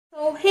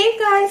Hey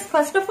guys,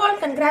 first of all,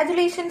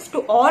 congratulations to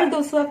all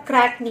those who have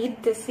cracked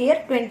NEET this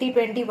year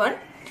 2021.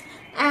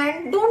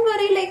 And don't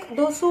worry, like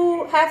those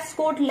who have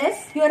scored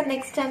less, your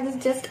next chance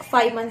is just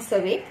 5 months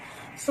away.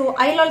 So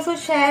I'll also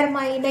share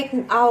my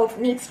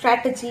NEET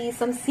strategy,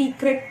 some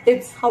secret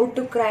tips how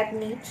to crack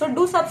NEET. So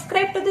do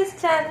subscribe to this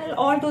channel,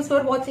 all those who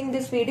are watching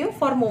this video,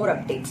 for more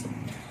updates.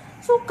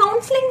 So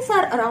counselings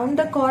are around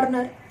the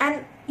corner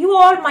and you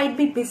all might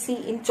be busy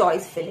in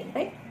choice filling,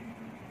 right?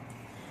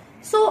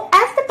 So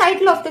as the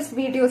title of this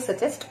video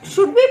suggests,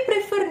 should we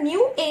prefer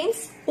new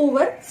AIIMS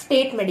over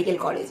state medical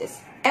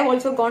colleges? I've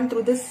also gone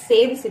through this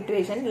same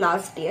situation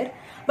last year,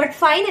 but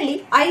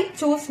finally I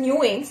chose new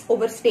AIIMS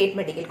over state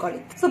medical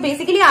college. So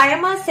basically I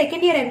am a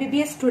second year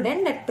MBBS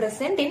student at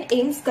present in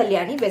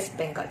aiimsskalyani, West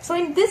Bengal. So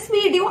in this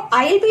video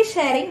I'll be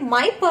sharing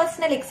my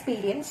personal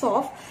experience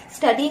of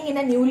studying in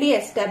a newly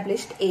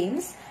established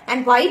AIIMS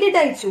and why did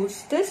I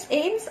choose this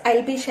AIIMS.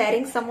 I'll be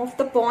sharing some of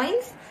the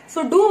points.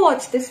 So do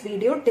watch this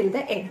video till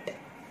the end.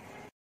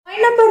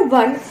 Point number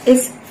 1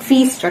 is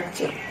fee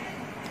structure.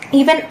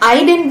 Even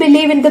I didn't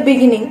believe in the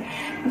beginning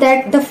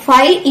that the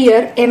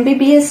 5-year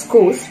MBBS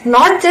course,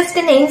 not just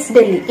in AIIMS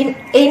Delhi, in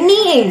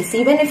any AIIMS,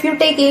 even if you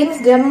take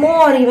AIIMS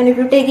Jammu or even if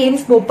you take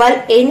AIIMS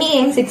Bhopal,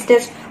 any AIIMS, it's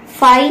just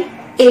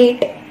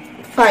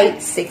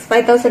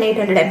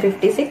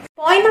 5,856.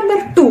 Point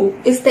number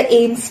 2 is the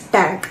AIIMS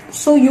tag.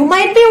 So you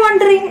might be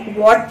wondering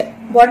what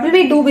will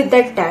we do with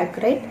that tag,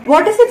 right?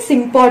 What is its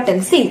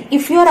importance? See,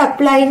 if you are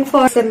applying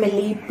for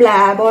SMLE,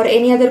 PLAB or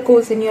any other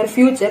course in your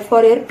future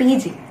for your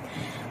PG,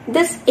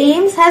 this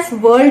AIIMS has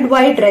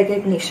worldwide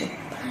recognition.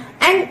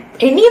 And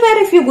anywhere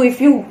if you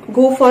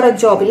go for a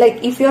job,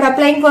 like if you are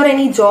applying for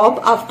any job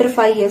after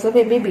 5 years of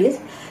MBBS,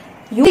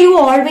 you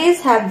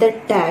always have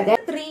that tag. And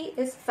 3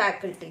 is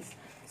faculties.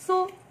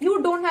 So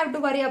you don't have to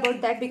worry about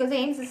that because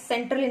AIIMS is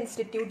central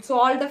institute. So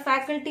all the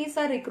faculties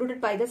are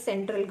recruited by the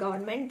central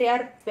government. They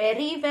are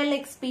very well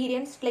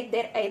experienced. Like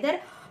they're either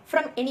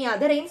from any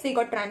other AIIMS, they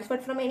got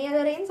transferred from any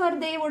other AIIMS, or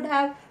they would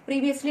have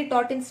previously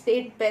taught in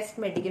state best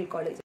medical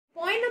colleges.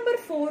 Point number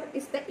 4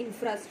 is the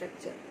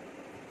infrastructure.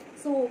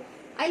 So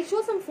I'll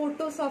show some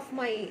photos of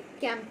my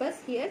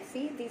campus here.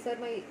 See, these are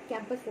my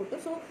campus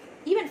photos. So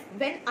even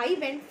when I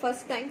went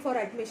first time for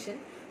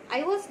admission,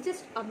 I was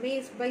just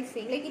amazed by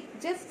seeing, like, it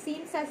just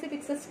seems as if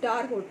it's a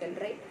star hotel,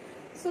 right?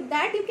 So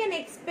that you can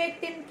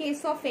expect in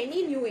case of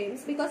any new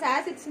AIIMS, because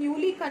as it's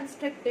newly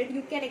constructed,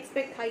 you can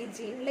expect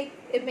hygiene. Like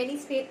many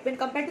when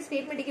compared to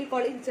state medical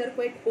colleges which are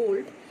quite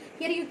old,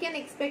 here you can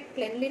expect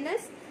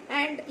cleanliness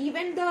and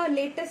even the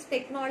latest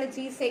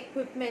technologies,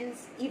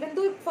 equipments. Even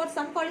though for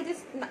some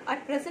colleges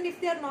at present, if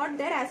they are not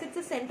there, as it's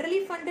a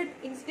centrally funded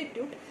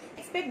institute,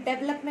 expect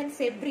developments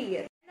every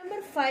year.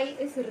 Number 5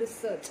 is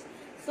research.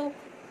 So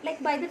like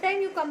by the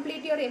time you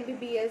complete your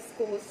MBBS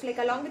course, like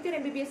along with your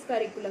MBBS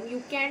curriculum,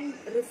 you can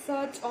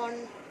research on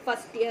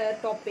first year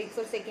topics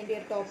or second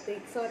year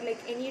topics or like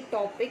any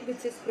topic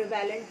which is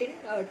prevalent in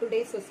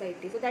today's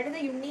society. So that is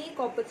a unique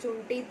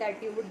opportunity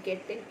that you would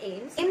get in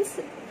AIIMS.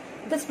 AIIMS,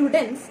 the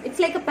students, it's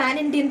like a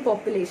pan-Indian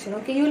population,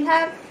 okay? You'll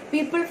have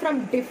people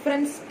from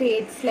different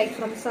states, like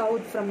from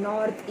south, from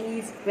north,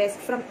 east, west,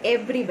 from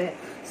everywhere.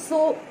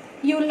 So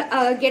you'll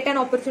get an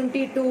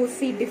opportunity to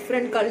see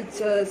different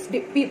cultures,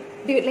 like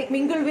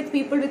mingle with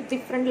people with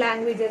different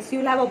languages.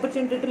 You'll have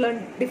opportunity to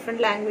learn different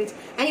language,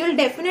 and you'll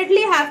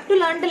definitely have to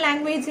learn the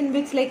language in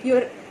which like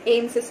your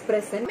AIIMS is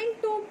present. Coming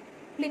to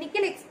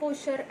clinical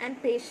exposure and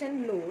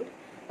patient load,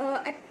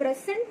 at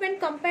present when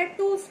compared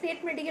to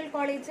state medical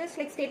colleges,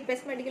 like state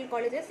best medical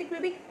colleges, it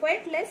will be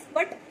quite less.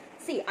 But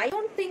see, I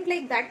don't think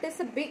like that is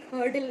a big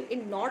hurdle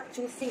in not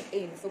choosing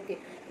AIIMS, okay?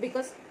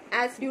 Because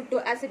as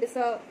it is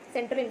a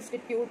central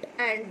institute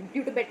and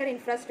due to better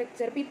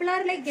infrastructure, people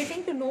are like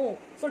getting to know.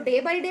 So day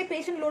by day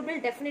patient load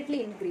will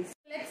definitely increase.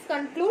 Let's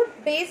conclude.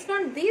 Based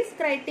on these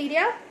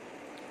criteria,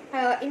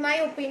 in my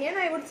opinion,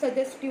 I would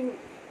suggest you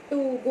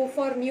to go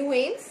for new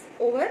AIIMS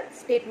over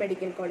state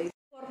medical college.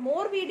 For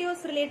more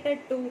videos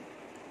related to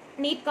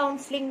NEET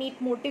counseling, NEET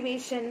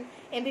motivation,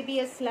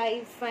 MBBS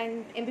life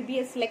and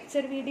MBBS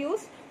lecture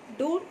videos,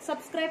 do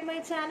subscribe my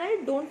channel.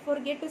 Don't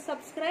forget to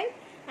subscribe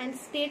and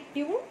stay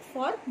tuned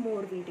for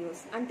more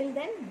videos. Until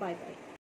then, bye bye.